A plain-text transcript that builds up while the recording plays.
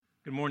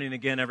Good morning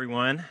again,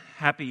 everyone.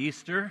 Happy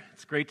Easter.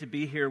 It's great to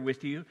be here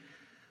with you.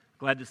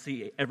 Glad to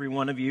see every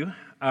one of you.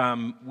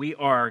 We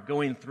are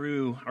going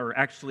through, or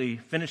actually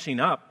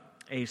finishing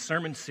up, a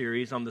sermon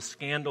series on the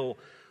scandal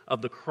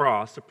of the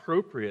cross,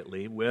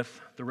 appropriately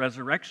with the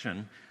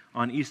resurrection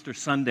on Easter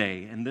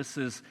Sunday. And this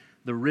is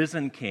the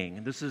risen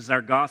King. This is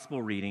our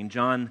gospel reading,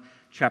 John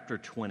chapter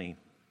 20.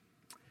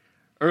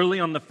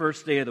 Early on the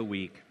first day of the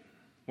week,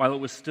 while it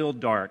was still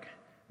dark,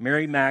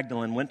 Mary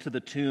Magdalene went to the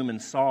tomb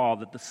and saw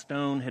that the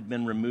stone had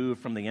been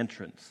removed from the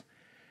entrance.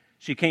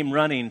 She came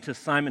running to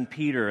Simon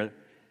Peter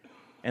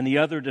and the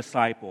other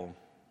disciple,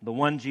 the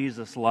one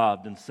Jesus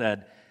loved, and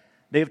said,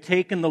 "They have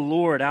taken the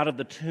Lord out of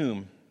the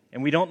tomb,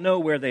 and we don't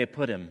know where they have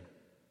put him."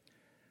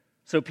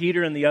 So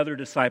Peter and the other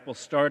disciple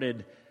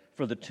started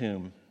for the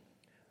tomb.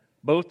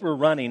 Both were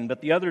running, but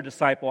the other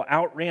disciple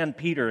outran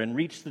Peter and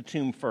reached the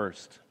tomb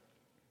first.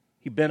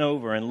 He bent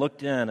over and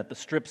looked in at the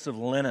strips of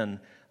linen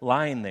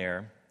lying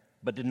there,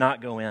 but did not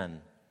go in.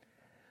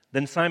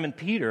 Then Simon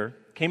Peter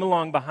came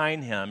along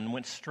behind him and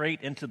went straight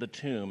into the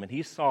tomb, and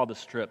he saw the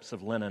strips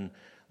of linen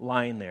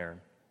lying there,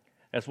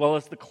 as well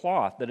as the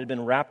cloth that had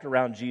been wrapped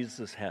around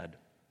Jesus' head.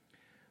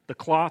 The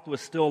cloth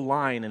was still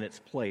lying in its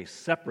place,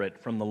 separate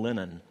from the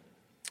linen.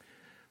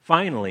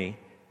 Finally,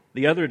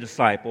 the other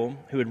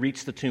disciple, who had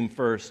reached the tomb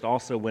first,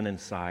 also went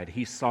inside.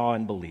 He saw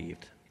and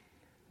believed.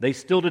 They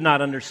still did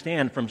not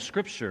understand from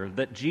Scripture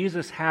that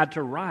Jesus had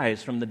to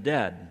rise from the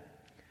dead.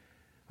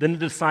 Then the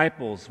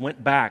disciples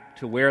went back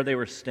to where they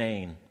were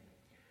staying.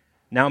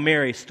 Now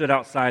Mary stood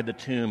outside the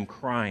tomb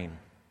crying.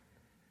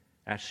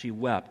 As she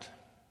wept,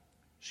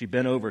 she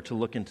bent over to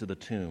look into the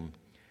tomb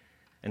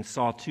and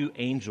saw two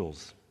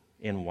angels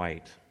in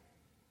white,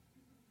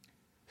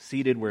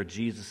 seated where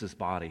Jesus'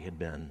 body had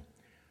been,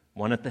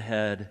 one at the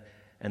head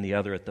and the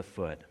other at the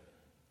foot.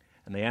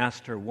 And they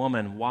asked her,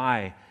 "Woman,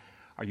 why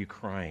are you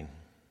crying?"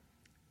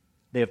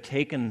 "They have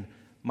taken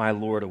my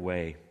Lord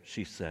away,"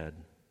 she said,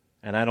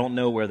 "and I don't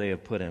know where they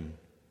have put him."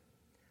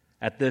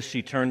 At this,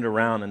 she turned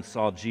around and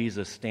saw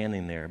Jesus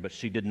standing there, but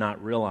she did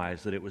not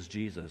realize that it was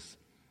Jesus.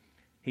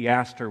 He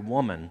asked her,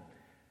 "Woman,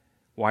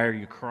 why are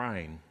you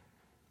crying?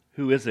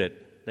 Who is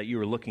it that you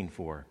are looking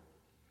for?"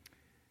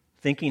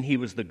 Thinking he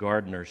was the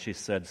gardener, she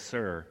said,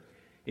 "Sir,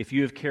 if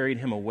you have carried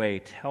him away,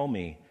 tell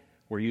me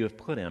where you have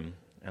put him,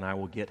 and I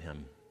will get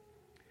him."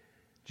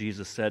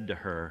 Jesus said to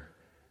her,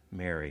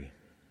 "Mary."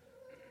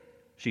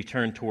 She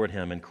turned toward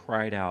him and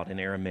cried out in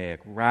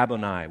Aramaic,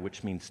 "Rabboni,"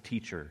 which means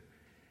teacher.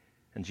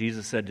 And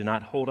Jesus said, "Do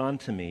not hold on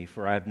to me,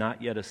 for I have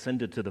not yet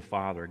ascended to the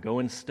Father. Go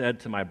instead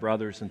to my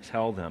brothers and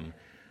tell them,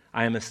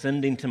 I am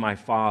ascending to my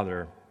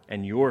Father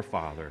and your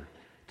Father,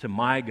 to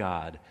my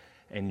God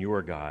and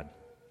your God."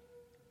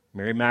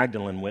 Mary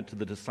Magdalene went to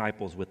the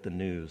disciples with the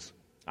news,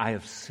 "I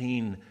have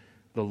seen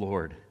the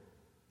Lord."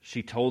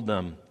 She told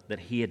them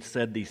that he had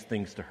said these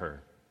things to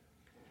her.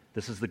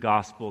 This is the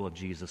gospel of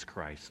Jesus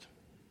Christ.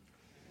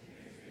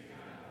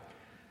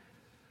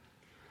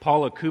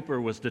 Paula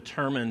Cooper was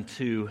determined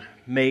to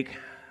make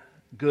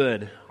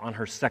good on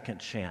her second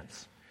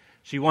chance.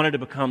 She wanted to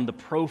become the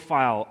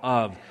profile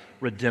of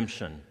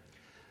redemption.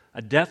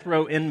 A death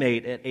row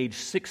inmate at age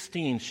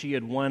 16, she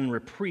had won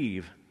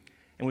reprieve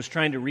and was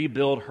trying to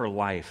rebuild her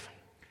life.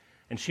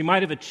 And she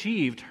might have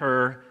achieved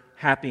her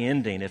happy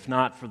ending if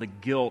not for the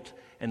guilt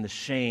and the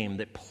shame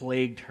that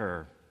plagued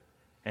her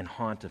and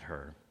haunted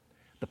her,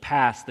 the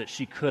past that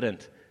she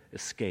couldn't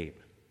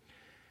escape.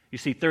 You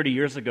see, 30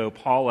 years ago,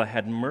 Paula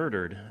had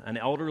murdered an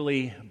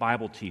elderly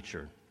Bible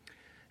teacher,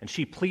 and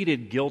she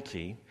pleaded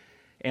guilty.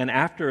 And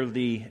after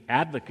the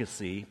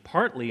advocacy,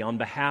 partly on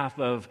behalf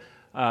of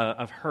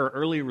her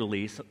early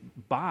release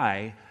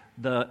by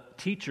the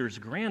teacher's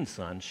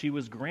grandson, she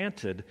was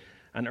granted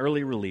an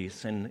early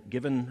release and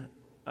given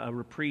a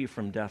reprieve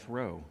from death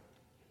row.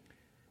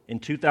 In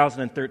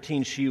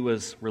 2013, she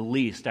was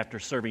released after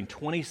serving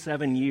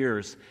 27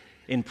 years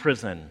in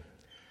prison.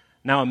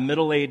 Now a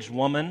middle-aged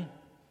woman,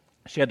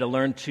 she had to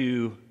learn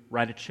to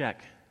write a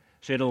check.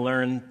 She had to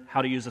learn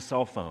how to use a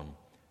cell phone.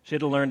 She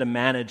had to learn to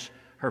manage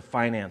her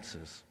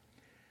finances.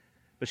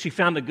 But she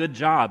found a good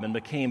job and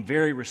became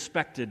very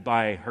respected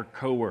by her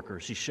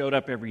coworkers. She showed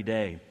up every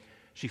day.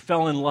 She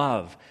fell in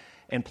love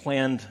and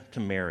planned to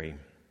marry.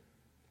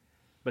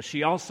 But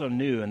she also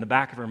knew in the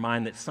back of her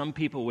mind that some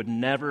people would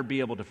never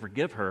be able to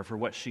forgive her for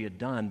what she had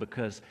done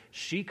because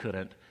she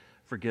couldn't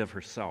forgive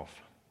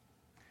herself.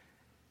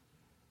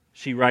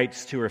 She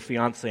writes to her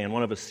fiancé in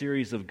one of a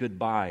series of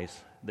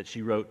goodbyes that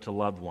she wrote to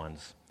loved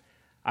ones,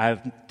 "I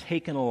have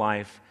taken a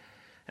life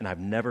and I've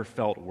never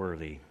felt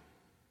worthy."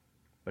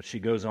 But she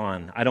goes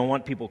on, "I don't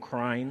want people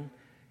crying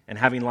and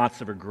having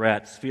lots of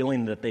regrets,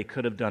 feeling that they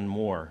could have done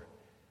more.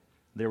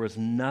 There was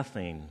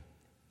nothing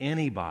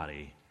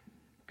anybody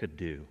could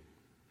do."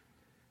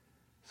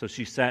 So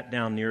she sat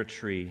down near a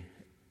tree,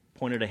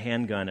 pointed a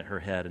handgun at her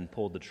head, and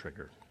pulled the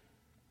trigger.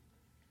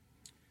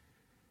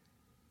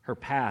 Her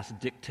past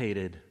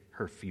dictated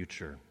her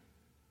future.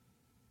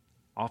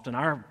 Often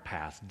our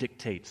past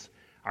dictates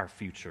our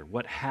future.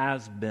 What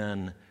has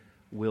been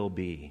will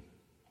be.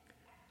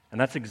 And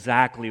that's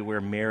exactly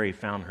where Mary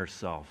found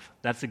herself.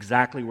 That's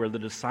exactly where the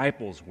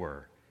disciples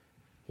were.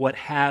 What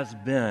has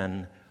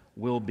been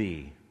will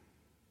be.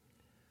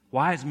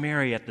 Why is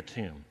Mary at the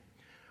tomb?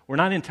 We're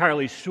not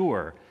entirely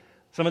sure.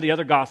 Some of the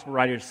other gospel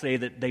writers say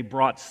that they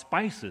brought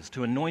spices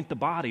to anoint the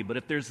body, but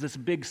if there's this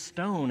big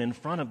stone in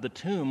front of the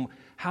tomb,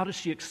 how does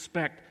she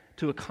expect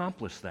to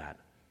accomplish that?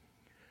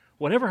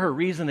 Whatever her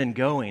reason in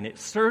going, it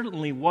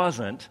certainly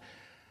wasn't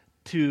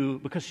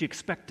because she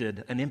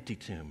expected an empty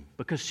tomb,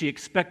 because she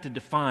expected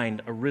to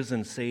find a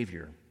risen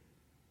Savior.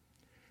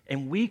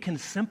 And we can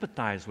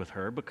sympathize with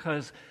her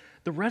because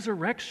the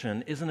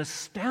resurrection is an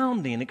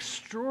astounding,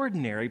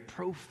 extraordinary,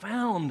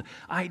 profound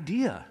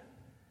idea.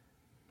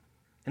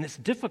 And it's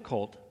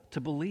difficult to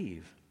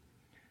believe.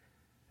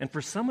 And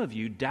for some of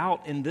you,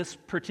 doubt in this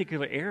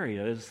particular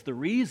area is the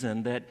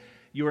reason that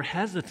you're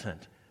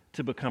hesitant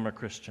to become a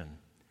Christian.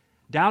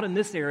 Doubt in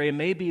this area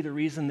may be the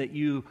reason that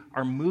you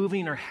are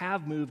moving or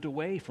have moved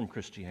away from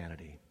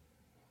Christianity.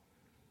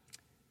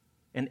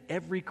 And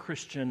every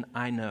Christian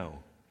I know,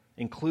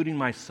 including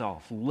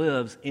myself,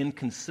 lives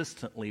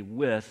inconsistently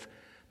with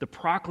the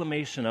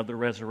proclamation of the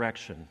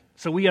resurrection.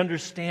 So we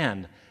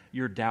understand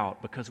your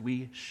doubt because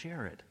we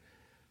share it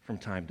from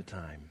time to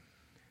time.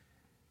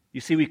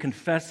 You see, we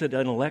confess it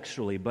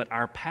intellectually, but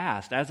our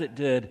past, as it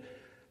did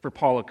for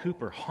Paula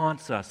Cooper,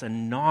 haunts us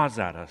and gnaws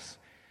at us.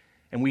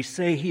 And we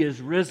say he is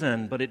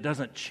risen, but it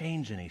doesn't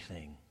change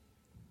anything.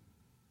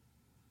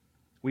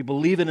 We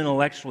believe it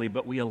intellectually,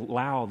 but we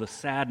allow the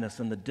sadness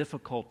and the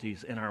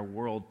difficulties in our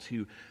world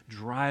to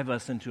drive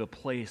us into a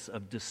place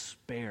of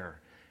despair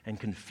and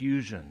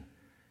confusion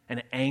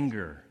and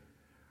anger,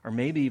 or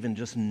maybe even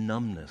just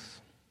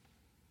numbness.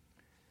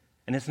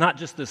 And it's not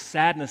just the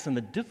sadness and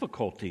the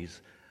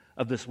difficulties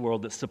of this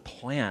world that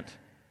supplant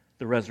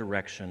the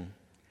resurrection,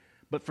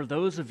 but for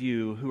those of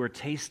you who are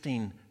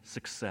tasting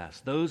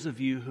success, those of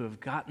you who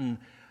have gotten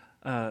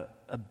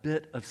a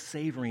bit of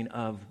savoring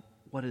of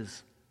what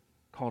is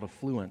called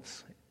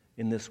affluence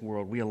in this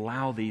world, we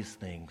allow these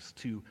things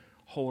to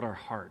hold our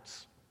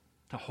hearts,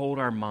 to hold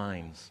our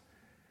minds,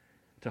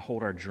 to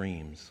hold our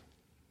dreams.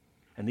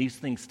 And these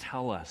things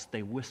tell us,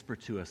 they whisper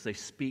to us, they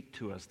speak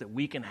to us that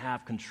we can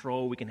have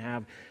control, we can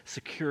have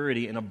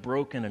security in a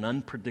broken and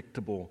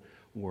unpredictable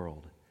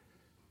world.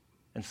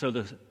 And so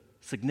the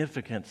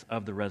significance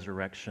of the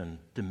resurrection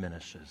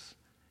diminishes.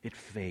 It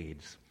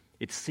fades.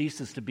 It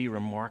ceases to be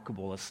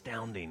remarkable,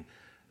 astounding,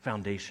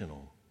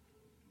 foundational.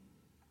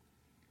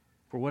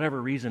 For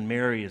whatever reason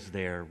Mary is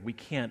there, we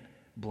can't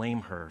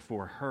blame her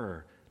for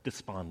her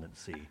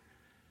despondency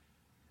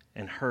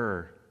and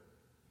her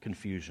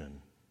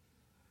confusion.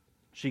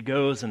 She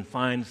goes and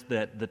finds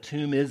that the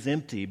tomb is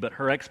empty, but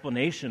her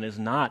explanation is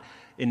not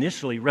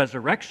initially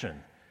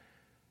resurrection.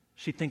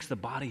 She thinks the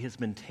body has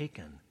been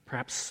taken,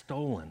 perhaps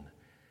stolen.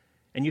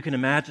 And you can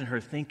imagine her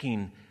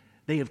thinking,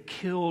 they have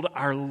killed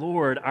our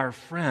Lord, our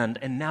friend,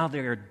 and now they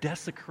are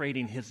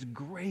desecrating his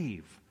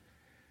grave.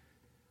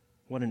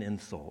 What an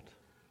insult.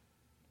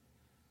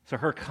 So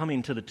her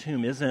coming to the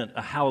tomb isn't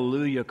a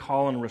hallelujah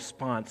call and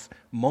response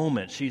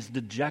moment. She's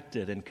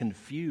dejected and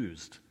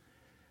confused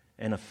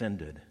and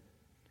offended.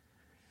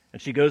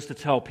 And she goes to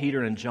tell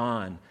Peter and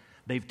John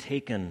they've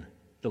taken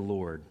the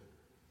Lord.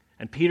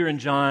 And Peter and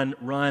John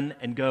run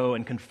and go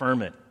and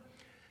confirm it.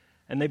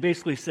 And they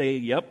basically say,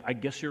 yep, I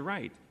guess you're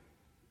right.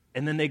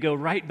 And then they go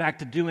right back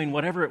to doing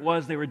whatever it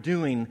was they were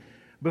doing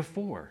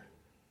before.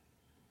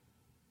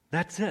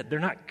 That's it. They're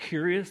not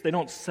curious. They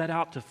don't set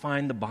out to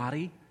find the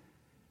body.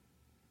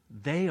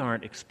 They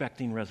aren't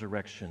expecting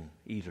resurrection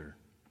either.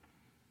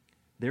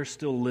 They're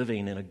still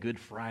living in a Good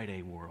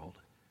Friday world.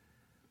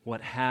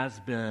 What has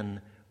been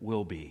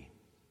will be.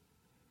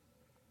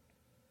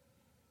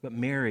 But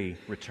Mary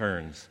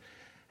returns.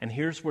 And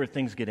here's where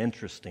things get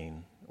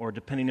interesting, or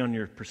depending on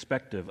your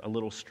perspective, a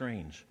little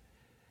strange.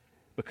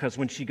 Because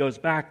when she goes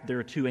back, there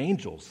are two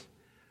angels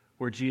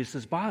where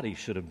Jesus' body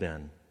should have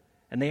been.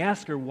 And they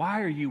ask her,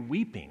 why are you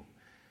weeping?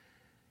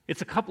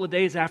 It's a couple of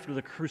days after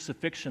the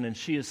crucifixion, and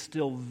she is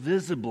still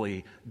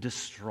visibly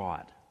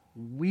distraught,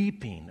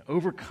 weeping,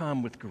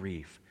 overcome with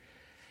grief.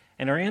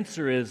 And her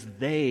answer is,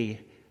 they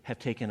have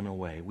taken him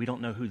away. We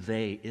don't know who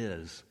they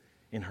is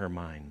in her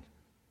mind.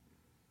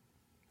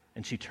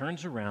 And she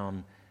turns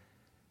around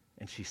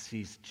and she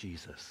sees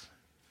Jesus.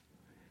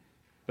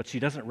 But she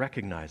doesn't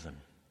recognize him.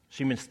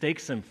 She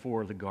mistakes him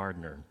for the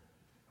gardener.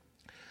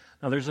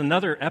 Now, there's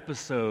another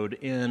episode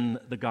in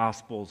the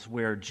Gospels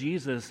where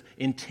Jesus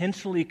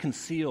intentionally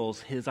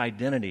conceals his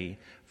identity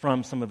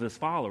from some of his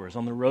followers.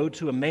 On the road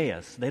to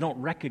Emmaus, they don't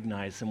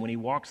recognize him when he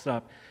walks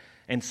up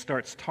and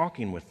starts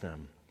talking with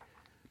them.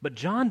 But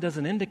John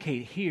doesn't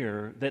indicate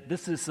here that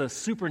this is a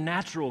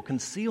supernatural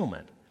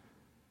concealment.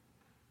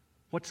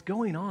 What's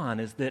going on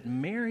is that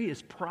Mary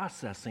is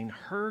processing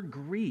her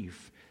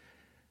grief,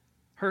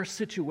 her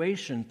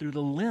situation through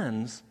the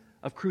lens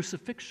of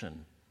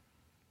crucifixion,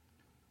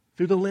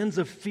 through the lens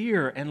of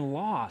fear and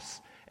loss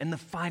and the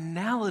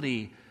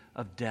finality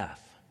of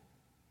death.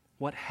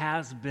 What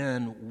has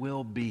been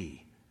will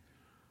be.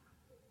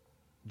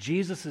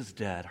 Jesus is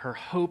dead. Her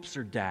hopes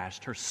are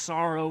dashed. Her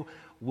sorrow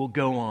will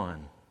go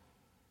on.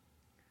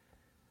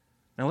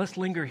 Now let's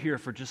linger here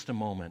for just a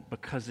moment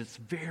because it's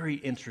very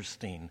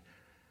interesting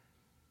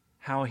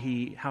how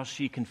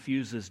she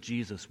confuses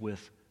Jesus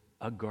with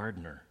a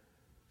gardener.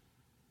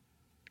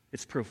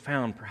 It's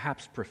profound,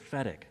 perhaps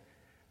prophetic,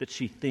 that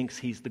she thinks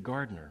he's the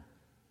gardener.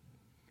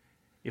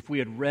 If we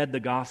had read the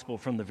gospel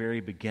from the very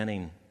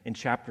beginning in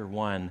chapter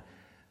 1,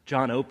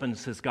 John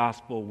opens his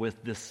gospel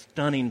with this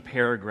stunning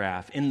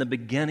paragraph. In the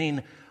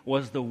beginning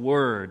was the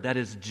Word, that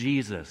is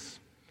Jesus,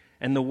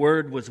 and the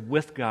Word was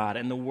with God,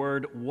 and the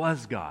Word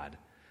was God.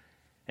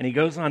 And he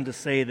goes on to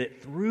say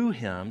that through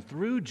him,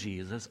 through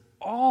Jesus,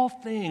 all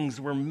things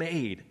were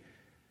made.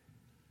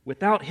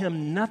 Without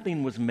him,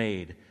 nothing was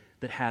made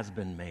that has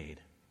been made.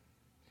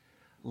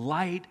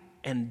 Light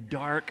and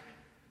dark,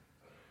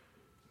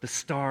 the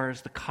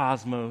stars, the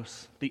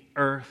cosmos, the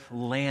earth,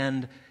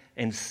 land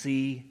and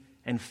sea,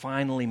 and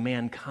finally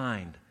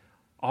mankind,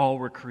 all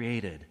were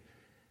created.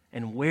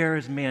 And where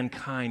is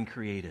mankind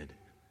created?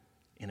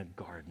 In a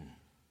garden.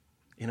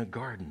 In a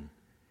garden.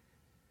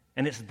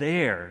 And it's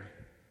there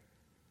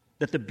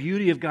that the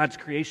beauty of God's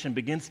creation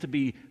begins to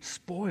be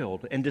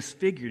spoiled and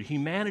disfigured.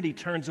 Humanity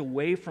turns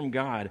away from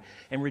God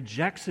and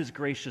rejects his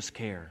gracious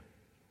care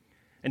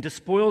and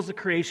despoils the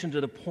creation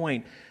to the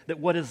point that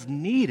what is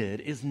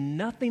needed is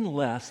nothing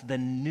less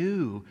than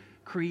new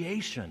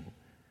creation,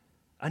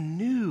 a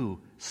new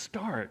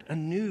start, a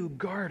new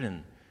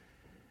garden.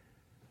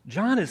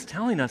 John is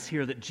telling us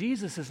here that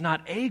Jesus is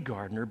not a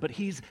gardener, but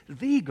he's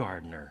the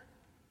gardener.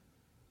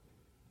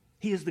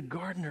 He is the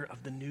gardener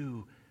of the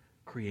new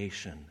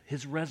creation.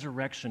 His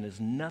resurrection is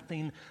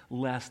nothing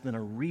less than a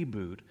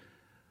reboot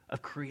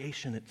of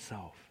creation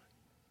itself.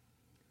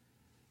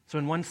 So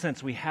in one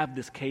sense, we have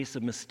this case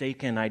of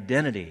mistaken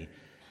identity.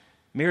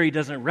 Mary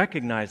doesn't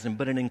recognize him,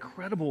 but in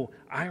incredible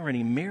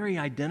irony, Mary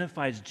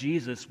identifies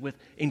Jesus with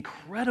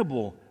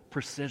incredible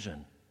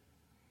precision.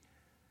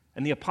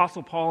 And the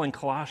Apostle Paul in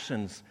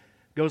Colossians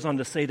goes on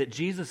to say that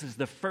Jesus is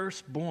the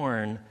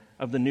firstborn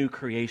of the new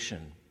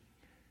creation.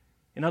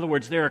 In other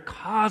words, there are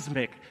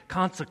cosmic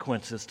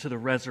consequences to the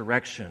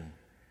resurrection.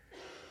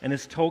 And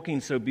as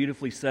Tolkien so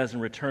beautifully says in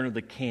Return of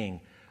the King,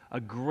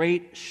 a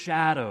great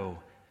shadow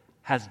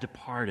has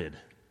departed,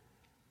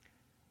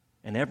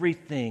 and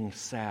everything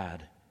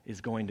sad is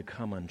going to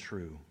come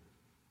untrue.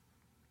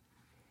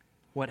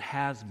 What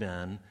has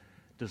been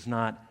does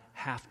not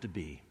have to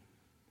be.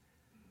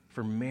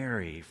 For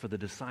Mary, for the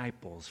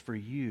disciples, for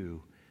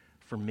you,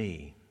 for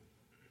me.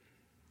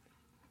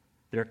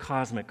 There are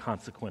cosmic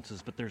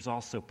consequences, but there's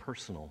also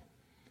personal.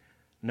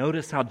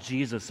 Notice how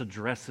Jesus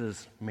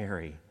addresses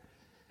Mary.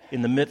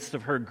 In the midst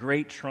of her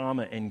great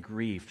trauma and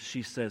grief,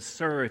 she says,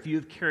 "Sir, if you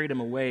have carried him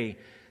away,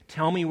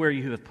 tell me where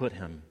you have put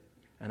him,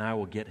 and I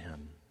will get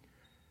him."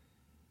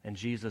 And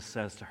Jesus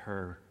says to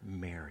her,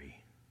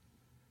 "Mary."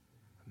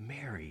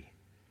 Mary.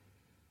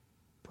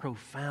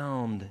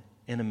 Profound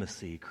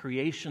intimacy.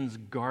 Creation's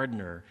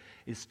gardener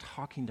is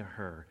talking to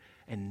her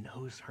and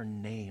knows her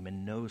name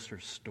and knows her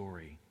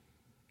story.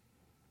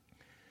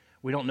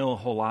 We don't know a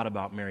whole lot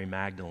about Mary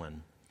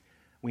Magdalene.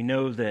 We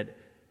know that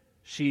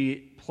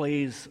she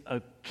plays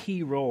a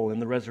key role in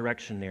the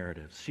resurrection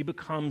narrative. She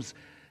becomes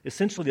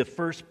essentially the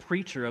first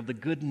preacher of the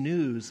good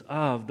news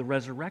of the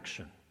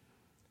resurrection.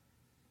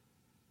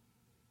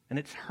 And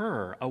it's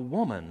her, a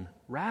woman,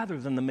 rather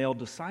than the male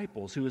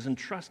disciples, who is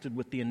entrusted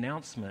with the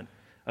announcement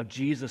of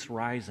Jesus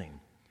rising.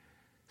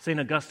 St.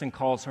 Augustine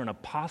calls her an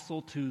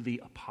apostle to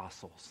the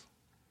apostles.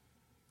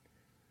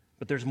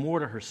 But there's more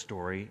to her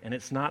story, and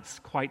it's not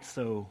quite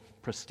so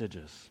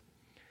prestigious.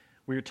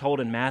 We are told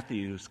in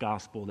Matthew's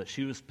gospel that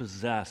she was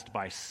possessed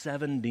by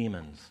 7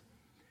 demons.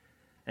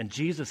 And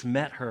Jesus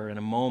met her in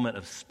a moment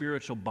of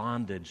spiritual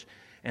bondage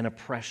and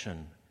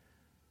oppression,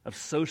 of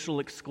social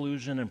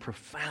exclusion and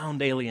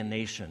profound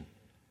alienation.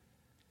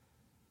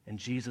 And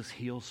Jesus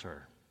heals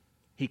her.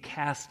 He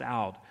casts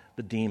out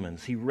the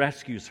demons. He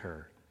rescues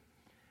her.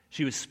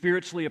 She was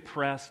spiritually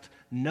oppressed,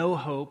 no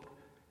hope,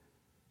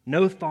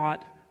 no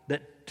thought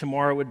that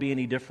tomorrow would be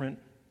any different,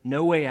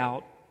 no way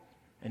out,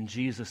 and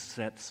Jesus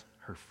sets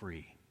her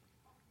free.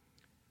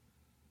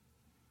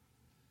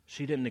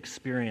 She didn't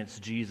experience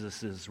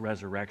Jesus'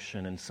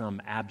 resurrection in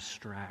some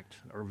abstract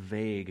or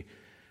vague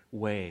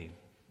way,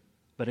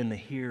 but in the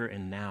here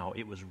and now,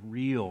 it was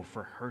real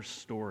for her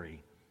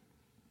story.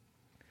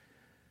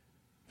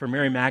 For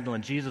Mary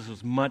Magdalene, Jesus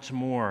was much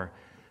more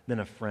than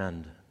a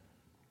friend,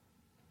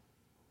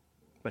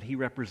 but he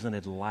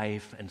represented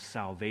life and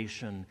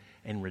salvation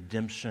and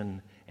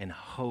redemption and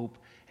hope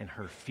and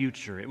her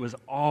future. It was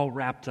all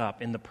wrapped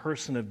up in the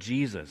person of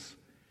Jesus.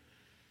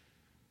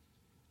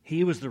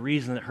 He was the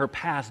reason that her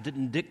past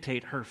didn't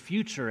dictate her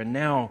future, and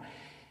now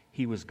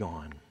he was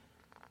gone.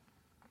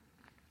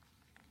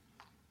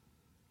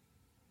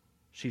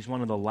 She's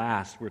one of the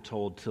last, we're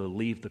told, to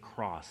leave the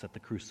cross at the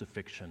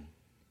crucifixion.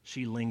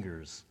 She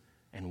lingers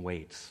and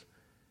waits.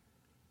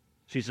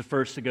 She's the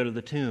first to go to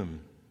the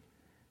tomb.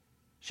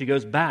 She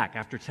goes back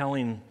after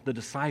telling the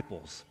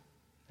disciples,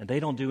 and they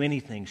don't do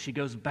anything. She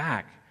goes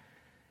back,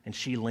 and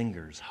she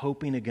lingers,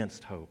 hoping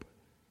against hope.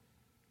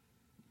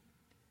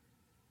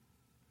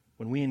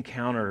 when we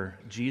encounter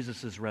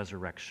Jesus'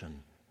 resurrection,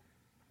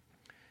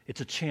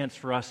 it's a chance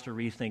for us to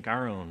rethink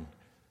our own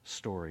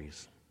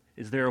stories.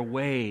 Is there a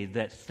way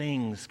that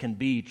things can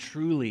be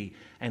truly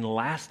and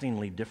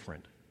lastingly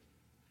different?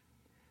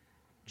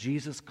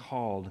 Jesus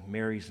called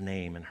Mary's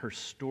name, and her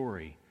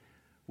story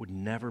would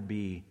never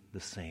be the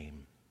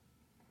same.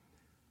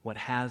 What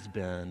has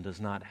been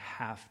does not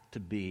have to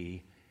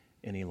be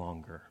any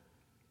longer.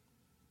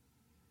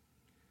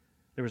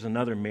 There was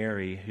another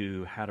Mary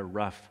who had a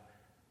rough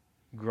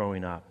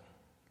growing up.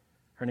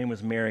 Her name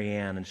was Mary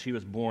Ann, and she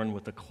was born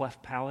with a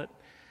cleft palate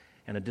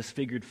and a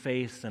disfigured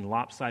face and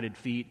lopsided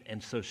feet,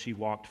 and so she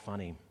walked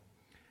funny.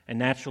 And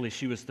naturally,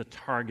 she was the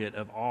target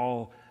of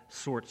all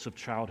sorts of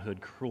childhood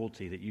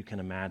cruelty that you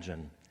can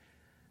imagine.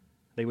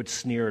 They would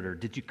sneer at her.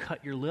 Did you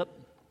cut your lip?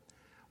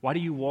 Why do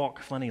you walk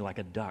funny like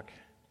a duck?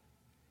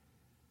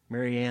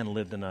 Mary Ann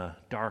lived in a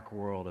dark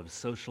world of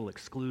social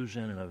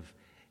exclusion and of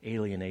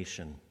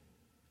alienation.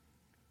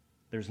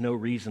 There's no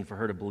reason for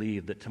her to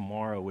believe that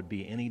tomorrow would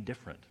be any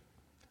different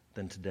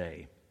than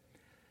today.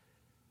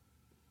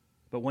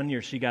 But one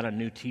year she got a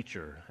new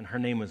teacher, and her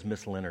name was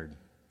Miss Leonard.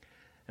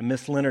 And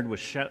Miss Leonard was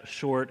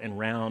short and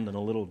round and a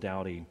little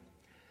dowdy,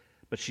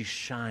 but she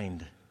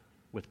shined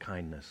with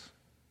kindness.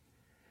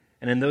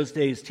 And in those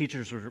days,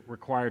 teachers were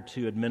required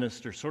to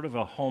administer sort of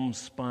a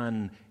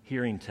homespun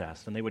hearing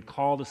test, and they would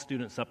call the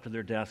students up to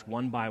their desk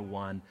one by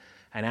one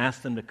and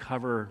ask them to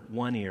cover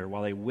one ear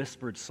while they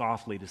whispered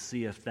softly to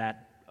see if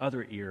that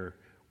other ear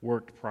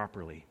worked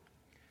properly.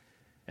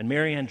 And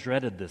Mary Ann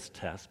dreaded this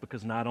test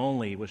because not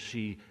only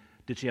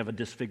did she have a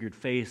disfigured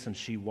face and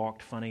she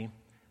walked funny,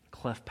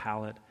 cleft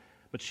palate,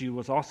 but she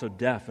was also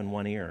deaf in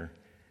one ear.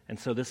 And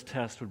so this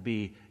test would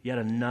be yet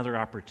another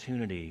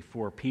opportunity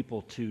for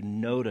people to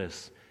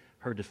notice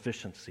her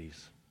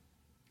deficiencies.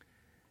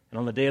 And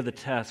on the day of the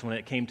test, when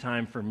it came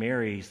time for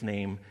Mary's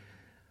name,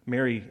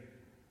 Mary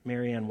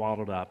Ann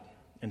waddled up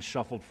and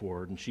shuffled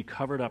forward, and she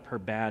covered up her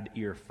bad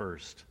ear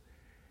first.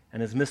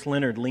 And as Miss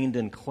Leonard leaned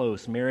in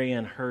close, Mary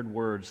Ann heard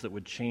words that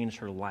would change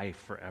her life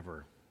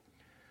forever.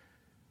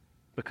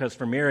 Because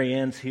for Mary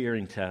Ann's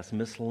hearing test,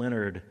 Miss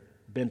Leonard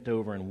bent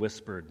over and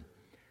whispered,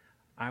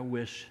 "I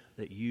wish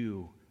that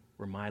you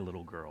were my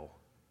little girl,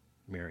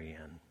 Mary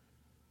Ann."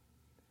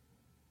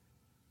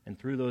 And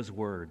through those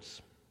words,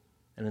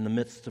 and in the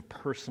midst of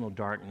personal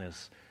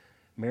darkness,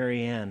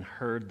 Mary Ann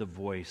heard the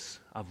voice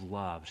of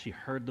love. She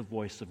heard the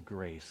voice of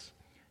grace.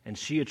 And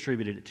she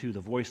attributed it to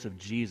the voice of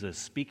Jesus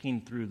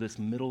speaking through this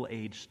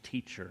middle-aged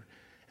teacher,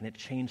 and it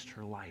changed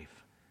her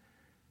life.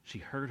 She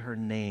heard her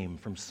name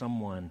from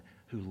someone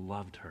who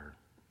loved her.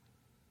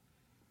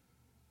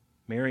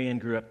 Mary Ann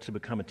grew up to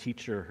become a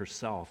teacher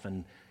herself,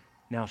 and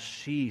now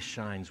she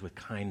shines with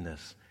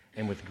kindness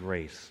and with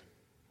grace.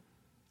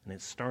 And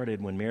it started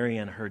when Mary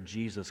Ann heard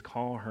Jesus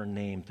call her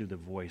name through the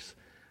voice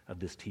of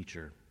this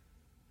teacher.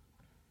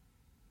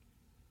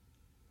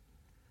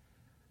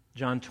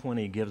 John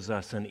 20 gives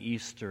us an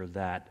Easter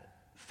that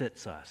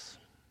fits us.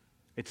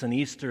 It's an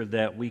Easter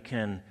that we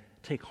can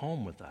take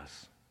home with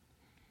us.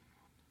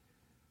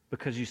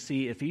 Because you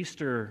see, if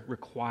Easter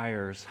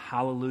requires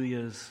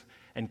hallelujahs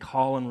and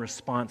call and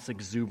response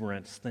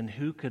exuberance, then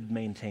who could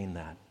maintain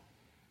that?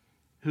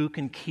 Who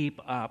can keep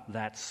up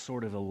that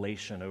sort of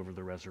elation over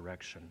the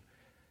resurrection?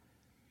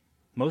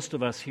 Most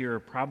of us here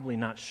are probably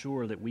not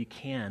sure that we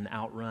can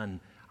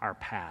outrun our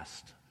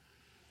past,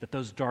 that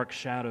those dark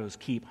shadows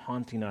keep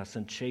haunting us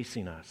and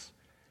chasing us.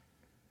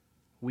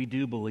 We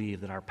do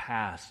believe that our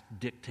past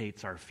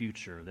dictates our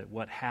future, that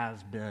what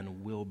has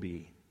been will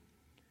be.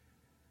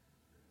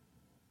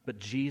 But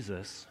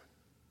Jesus,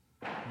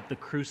 the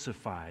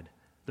crucified,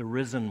 the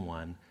risen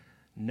one,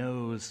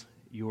 knows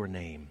your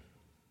name.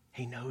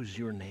 He knows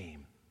your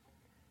name.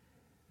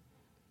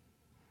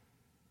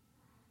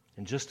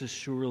 And just as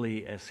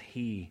surely as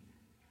he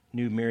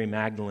knew Mary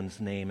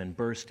Magdalene's name and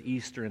burst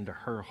Easter into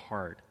her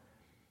heart,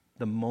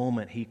 the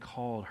moment he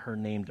called her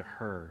name to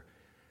her,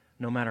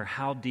 no matter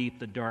how deep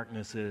the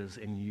darkness is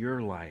in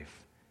your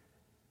life,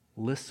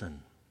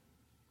 listen.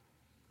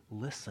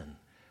 Listen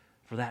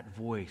for that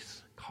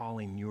voice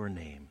calling your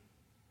name.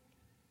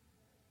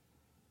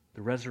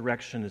 The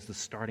resurrection is the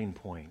starting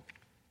point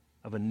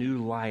of a new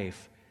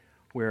life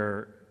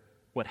where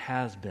what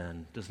has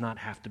been does not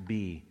have to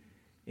be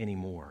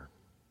anymore.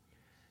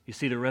 You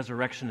see, the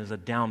resurrection is a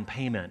down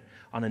payment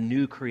on a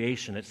new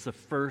creation. It's the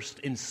first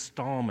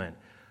installment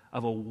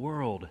of a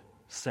world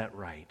set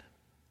right.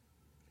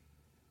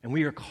 And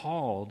we are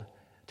called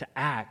to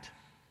act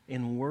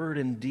in word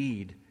and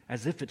deed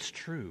as if it's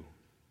true.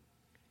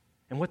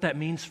 And what that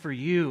means for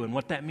you and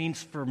what that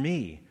means for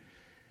me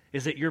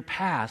is that your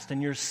past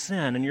and your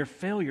sin and your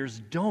failures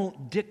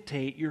don't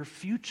dictate your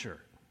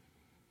future.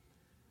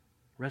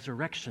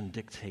 Resurrection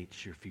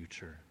dictates your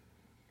future.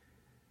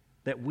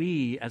 That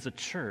we as a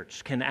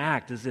church can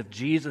act as if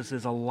Jesus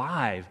is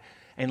alive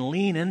and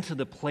lean into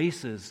the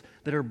places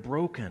that are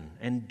broken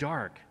and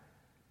dark,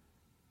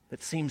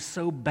 that seem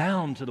so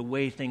bound to the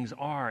way things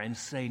are, and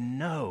say,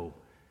 no,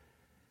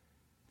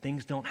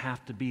 things don't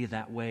have to be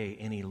that way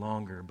any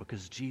longer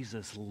because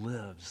Jesus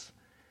lives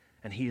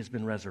and he has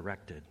been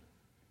resurrected.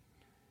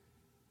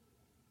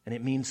 And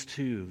it means,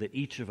 too, that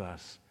each of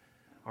us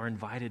are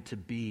invited to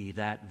be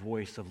that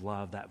voice of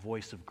love, that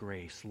voice of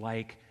grace,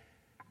 like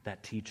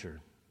that teacher,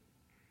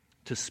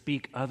 to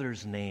speak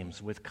others'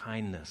 names with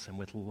kindness and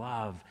with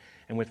love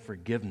and with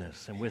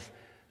forgiveness and with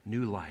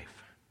new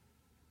life.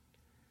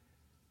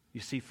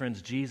 You see,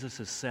 friends, Jesus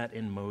has set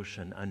in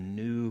motion a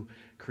new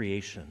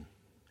creation,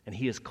 and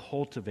he is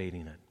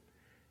cultivating it,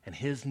 and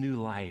his new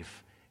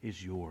life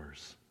is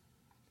yours.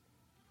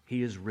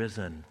 He is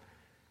risen.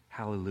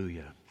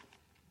 Hallelujah.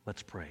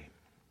 Let's pray.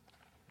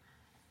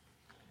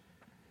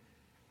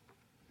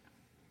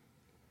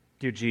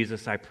 Dear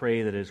Jesus, I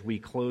pray that as we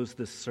close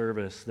this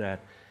service,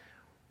 that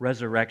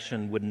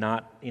resurrection would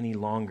not any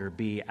longer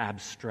be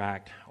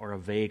abstract or a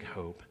vague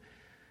hope,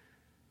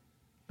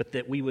 but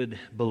that we would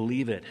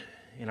believe it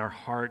in our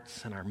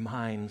hearts and our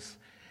minds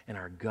and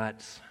our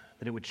guts,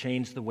 that it would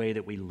change the way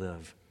that we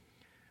live.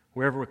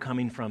 Wherever we're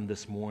coming from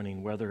this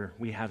morning, whether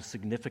we have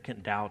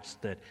significant doubts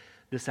that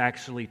this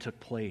actually took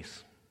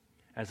place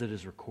as it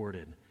is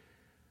recorded,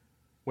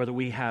 whether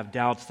we have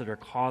doubts that are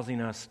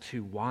causing us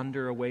to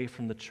wander away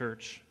from the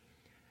church,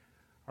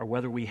 or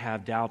whether we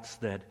have doubts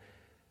that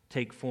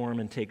take form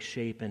and take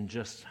shape in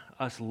just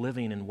us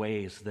living in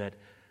ways that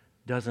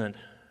doesn't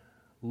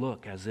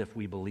look as if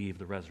we believe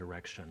the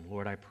resurrection.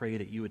 Lord, I pray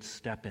that you would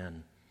step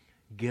in,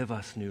 give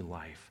us new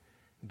life,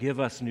 give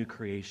us new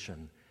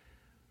creation.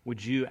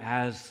 Would you,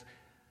 as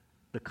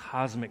the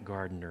cosmic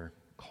gardener,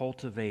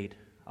 cultivate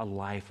a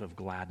life of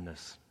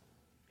gladness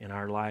in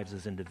our lives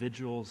as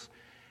individuals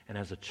and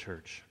as a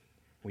church?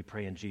 We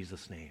pray in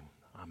Jesus' name.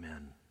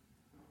 Amen.